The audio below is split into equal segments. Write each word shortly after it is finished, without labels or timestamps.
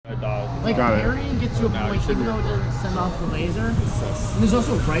Like, parrying gets to a point, even though it doesn't send off the laser. And there's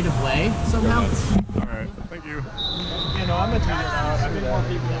also right of way somehow. Alright, thank you. You know, I'm gonna turn it out. I've been more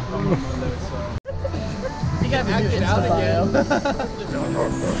people that come on Monday, so. You got acted out again.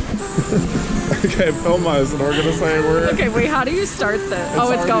 Okay, film us and we're gonna say we're... Okay, wait, how do you start this?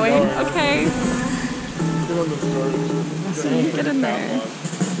 Oh, it's going? Okay. Get in there.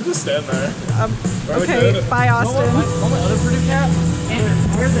 Just stand there. Okay, bye, Austin. Another Purdue cap?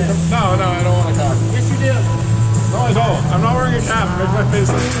 Andrew, wear this. No, I don't want a cap. Yes, you do. No, I don't. I'm not wearing a cap. Make my face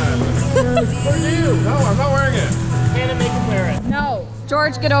look bad. For you. No, I'm not wearing it. Hannah, make him wear it. No,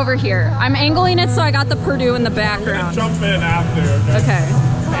 George, get over here. I'm angling it so I got the Purdue in the background. Jump in after, okay?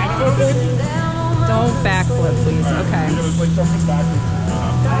 Okay. Don't backflip, please. Okay. You're gonna like jumping backwards.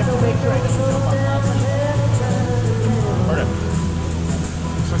 I will make sure I don't jump on top. Okay.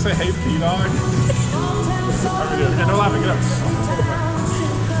 Should I say hey P-Dog? Okay, no laughing, get up.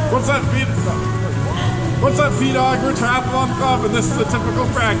 What's up, P-Dog? What's up, P-Dog? We're Triathlon Club and this is a typical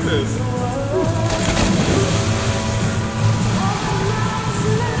practice.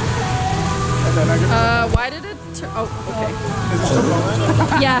 Why did it oh,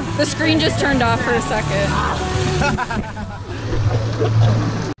 okay. Yeah, the screen just turned off for a second.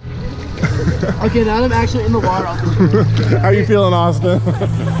 Okay, now I'm actually in the water. How you feeling, Austin?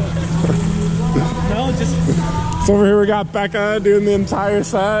 No, just... So over here we got Becca doing the entire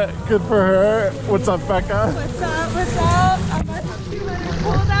set. Good for her. What's up, Becca? What's up? What's up? I'm about to see my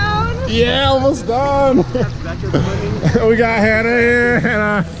cool down. Yeah, almost done. We got Hannah here.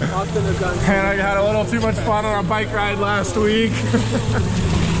 Hannah had a little too much fun on our bike ride last week.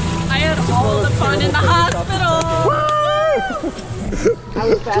 I had all the fun in the hospital.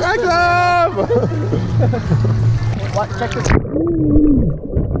 Track club! What? Check this.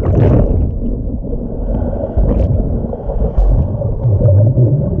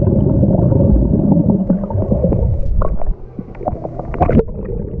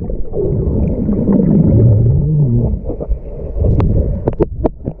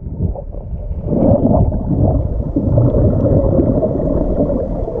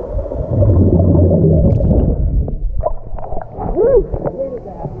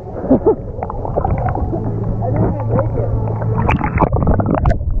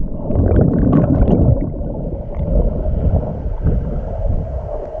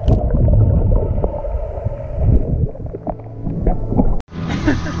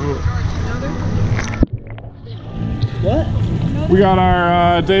 We got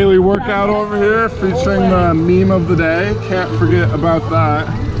our daily workout over here featuring the meme of the day. Can't forget about that.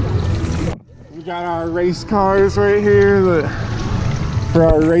 We got our race cars right here for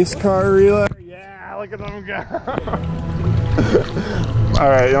our race car relay. Yeah, look at them go. All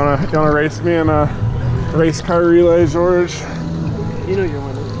right, you wanna race me in a race car relay, George? You know you're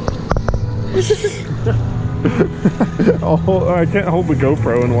winning. I can't hold the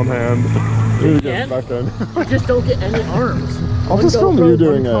GoPro in one hand. I just don't get any arms. I'll just film you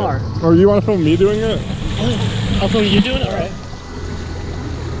doing it. Or you want to film me doing it? I'll film you doing it? Alright.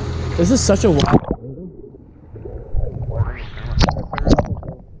 This is such a wild.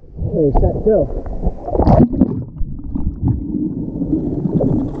 Hey, set, go.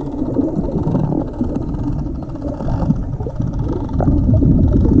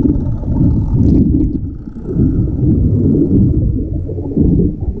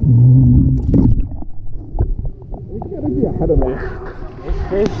 Ahead of me.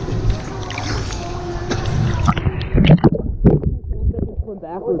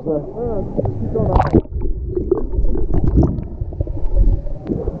 Backwards there.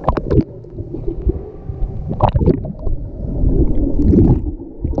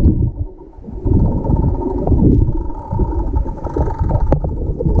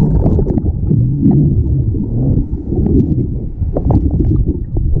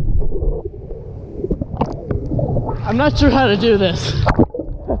 I'm not sure how to do this.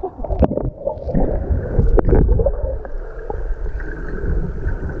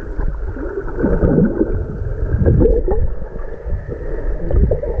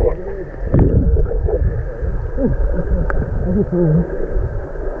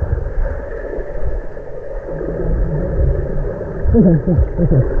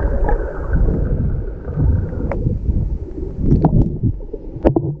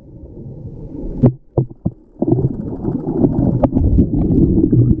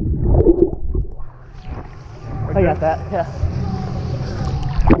 I got that, yeah.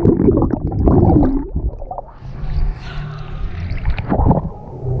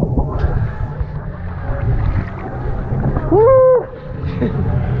 Woo!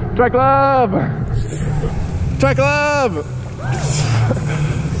 Track Club! Track Club!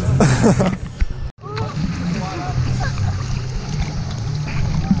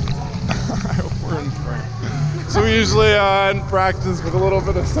 So we usually end practice with a little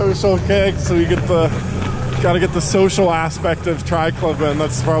bit of social kick, so you get the gotta get the social aspect of tri clubbing.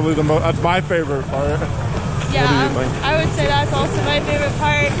 That's probably that's my favorite part. Yeah, I would say that's also my favorite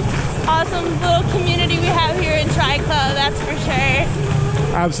part. Awesome little community we have here in Tri Club, that's for sure.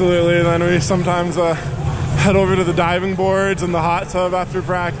 Absolutely, and then we sometimes head over to the diving boards and the hot tub after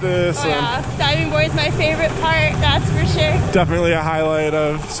practice. Oh yeah, diving board is my favorite part, that's for sure. Definitely a highlight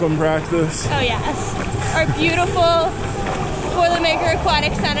of swim practice. Oh yes. Our beautiful Boilermaker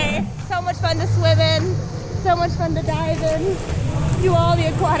Aquatic Center. So much fun to swim in, so much fun to dive in, do all the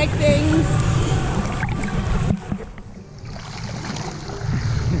aquatic things.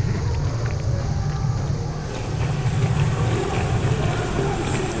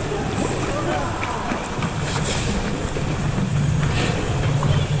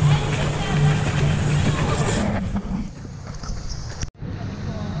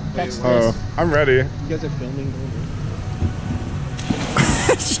 Oh, I'm ready. You guys are filming.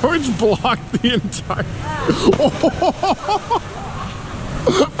 George blocked the entire.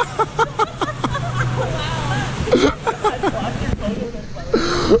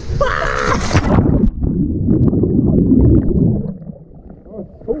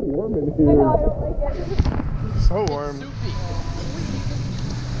 So warm in here. So warm.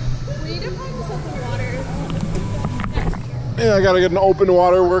 We need to find something water. Yeah, I gotta get an open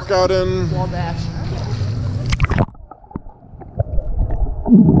water workout in. Wall dash.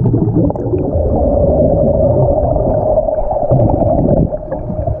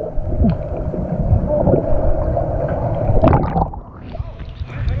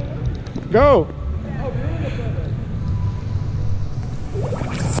 Go!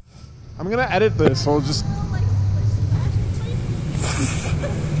 I'm gonna edit this, so I'll just.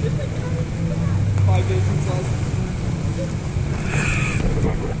 5 days since last.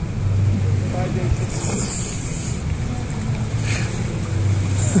 5 days since.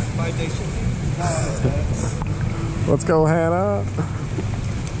 5 days since. Let's go, Hannah.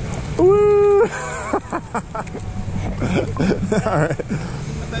 Woo! Alright.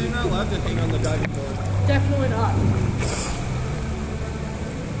 I thought you're not allowed to hang on the diving board. Definitely not.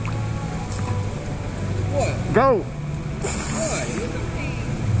 What? Go! Why?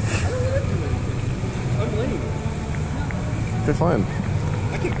 I don't want to do anything. I'm lame. Okay, fine.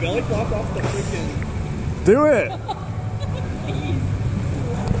 I can belly flop off the freaking. Do it!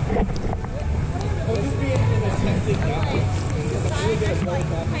 I'll just be an attentive guy. I'm really good at belly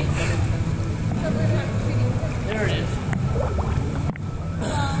flopping. There it is.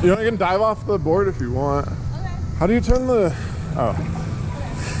 You know, you can dive off the board if you want. Okay. How do you turn the... Oh.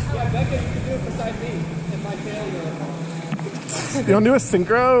 Yeah, Becca, you can do it beside me. And my failure. You don't do a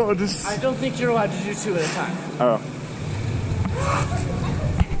synchro? Or just... I don't think you're allowed to do 2 at a time. Oh.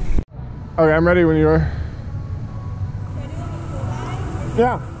 Okay, I'm ready when you are.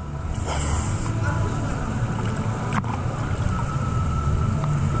 Yeah.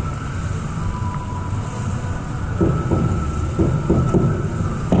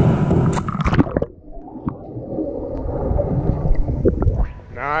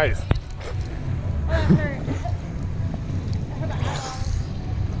 Nice.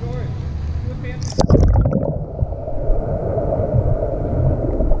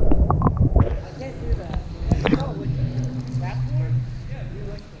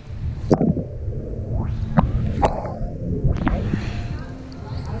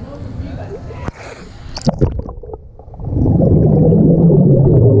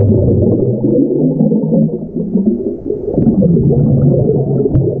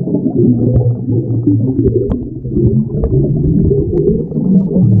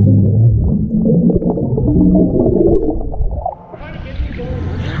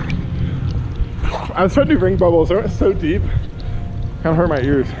 I was trying to do ring bubbles, they went so deep. Kind of hurt my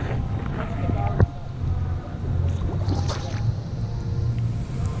ears.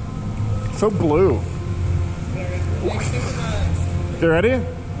 So blue. You ready?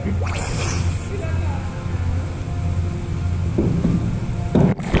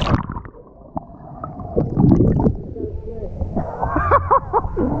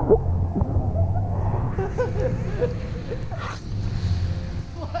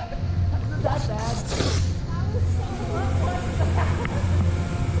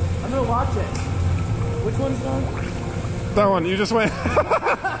 I'm gonna watch it. Which one's done? That one, you just went.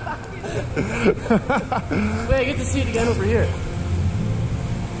 Wait, I get to see it again over here.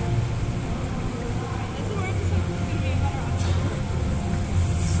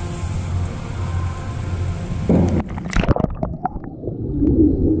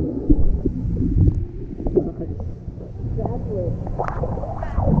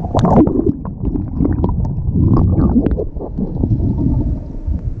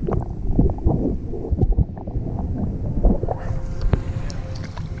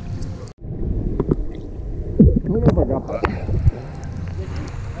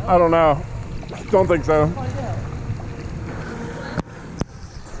 I don't know. Don't think so.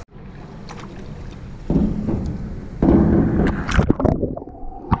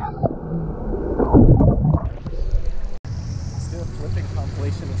 Let's do a flipping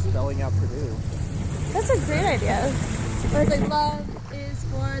compilation of spelling out Purdue. That's a great idea. Or it's like love is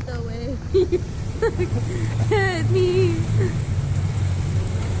for the way hit me.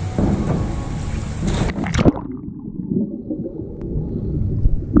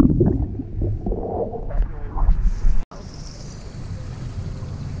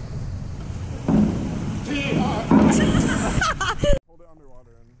 Hold it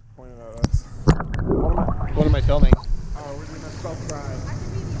underwater and point it at us. What am I filming? Oh, we're doing a spell pride. I can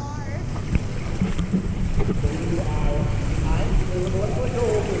be the R.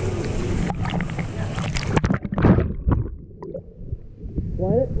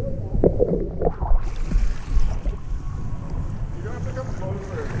 What? You're gonna have to come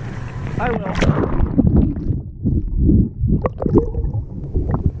closer. I will.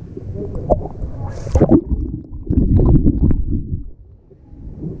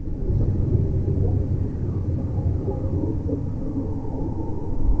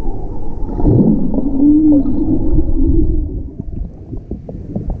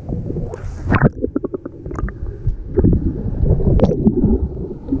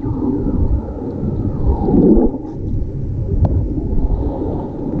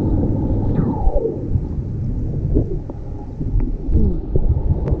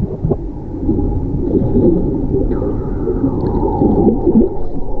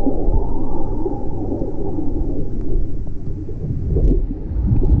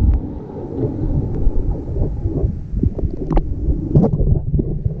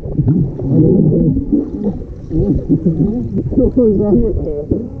 What was wrong with it?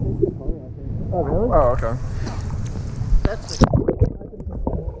 Oh, really? Oh, okay. That's the...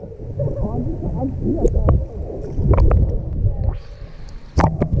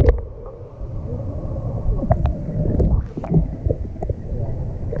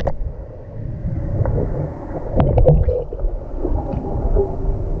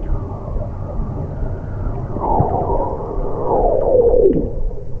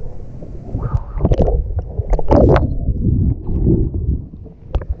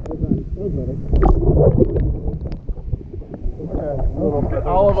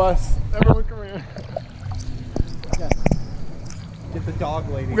 All of us. Everyone come here. Get the dog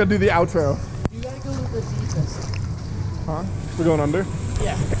lady. We're gonna do the outro. You gotta go with the deepest. Huh? We're going under?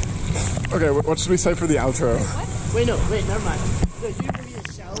 Yeah. Okay, what should we say for the outro? Wait, no, wait, never mind. No, you can be a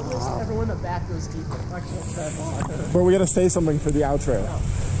shallowest, everyone in the back goes deeper. But we gotta say something for the outro.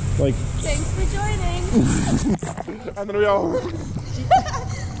 Like, Thanks for joining. and then we all...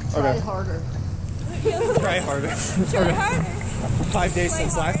 Try harder. Try harder. Try harder. 5 days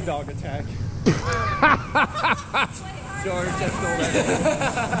since last dog attack. George just stole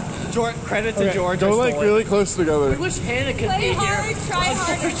that. George, credit to George. Go like stole really close together. I wish Hannah could Play be hard, here. try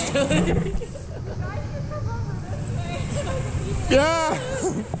harder. Yeah!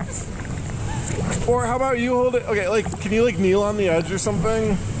 Or how about you hold it? Okay, like, can you like kneel on the edge or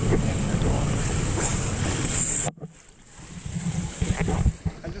something?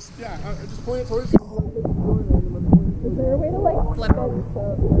 And just, yeah, just point it towards you. Is there a way to like flip it? No,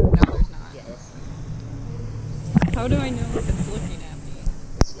 there's not. Yes. How do I know if it's looking at me?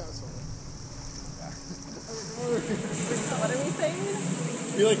 What are we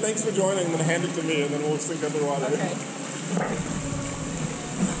saying? Be like, thanks for joining, and then hand it to me, and then we'll sink underwater. Okay.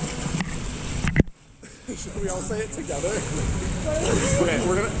 Should we all say it together? Okay,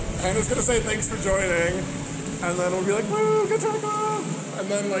 Hannah's gonna say thanks for joining, and then we'll be like, woo, good job, Mom! And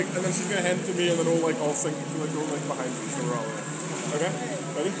then she's gonna hand it to me, and then we'll like all sink, like go like behind you, so we're all in. Okay,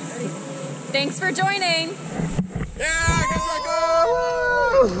 ready? Thanks for joining. Yeah, good job,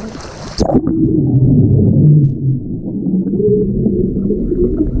 woo!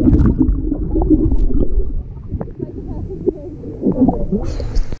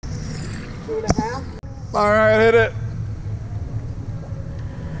 All right, hit it.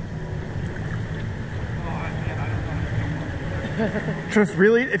 Just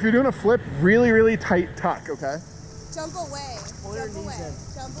really, if you're doing a flip, really, really tight tuck, okay? Jump away. Jump away.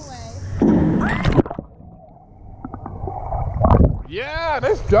 Jump away. Yeah,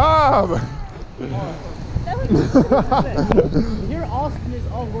 nice job. That Here, Austin is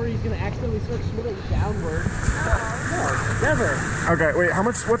all worried he's gonna accidentally start swimming downward. No, never. Okay, wait,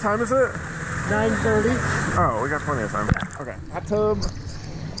 what time is it? 9:30. Oh, we got plenty of time. Okay, hot tub.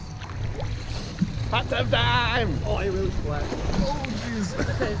 Hot tub time! Oh, I really splashed. Oh, jeez.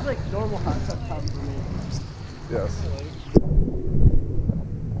 It's like normal hot tub time for me. Yes.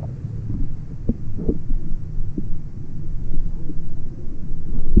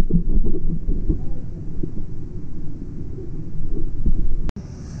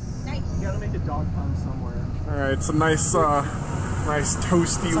 You gotta make a dog pound somewhere. All right, it's a nice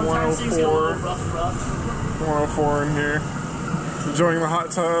toasty Sometimes things get a 104. little rough. 104 in here. Enjoying the hot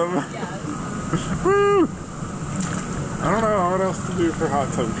tub. Yes. Woo! I don't know what else to do for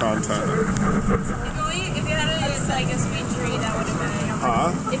hot tub content. If you had like a sweet tree, that would have been.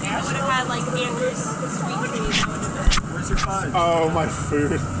 Huh? If you would have had like Andrew's sweet tree, that would have been. Where's your fudge? Oh, my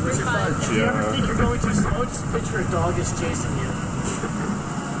food. Where's your fudge? If you ever think you're going too slow, just picture a dog is chasing you.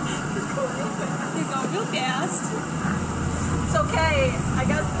 You go real fast. It's okay. I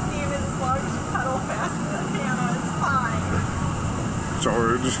guess the theme is as long as you pedal faster than Hannah, it's fine.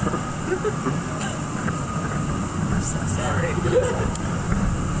 George. I'm so sorry.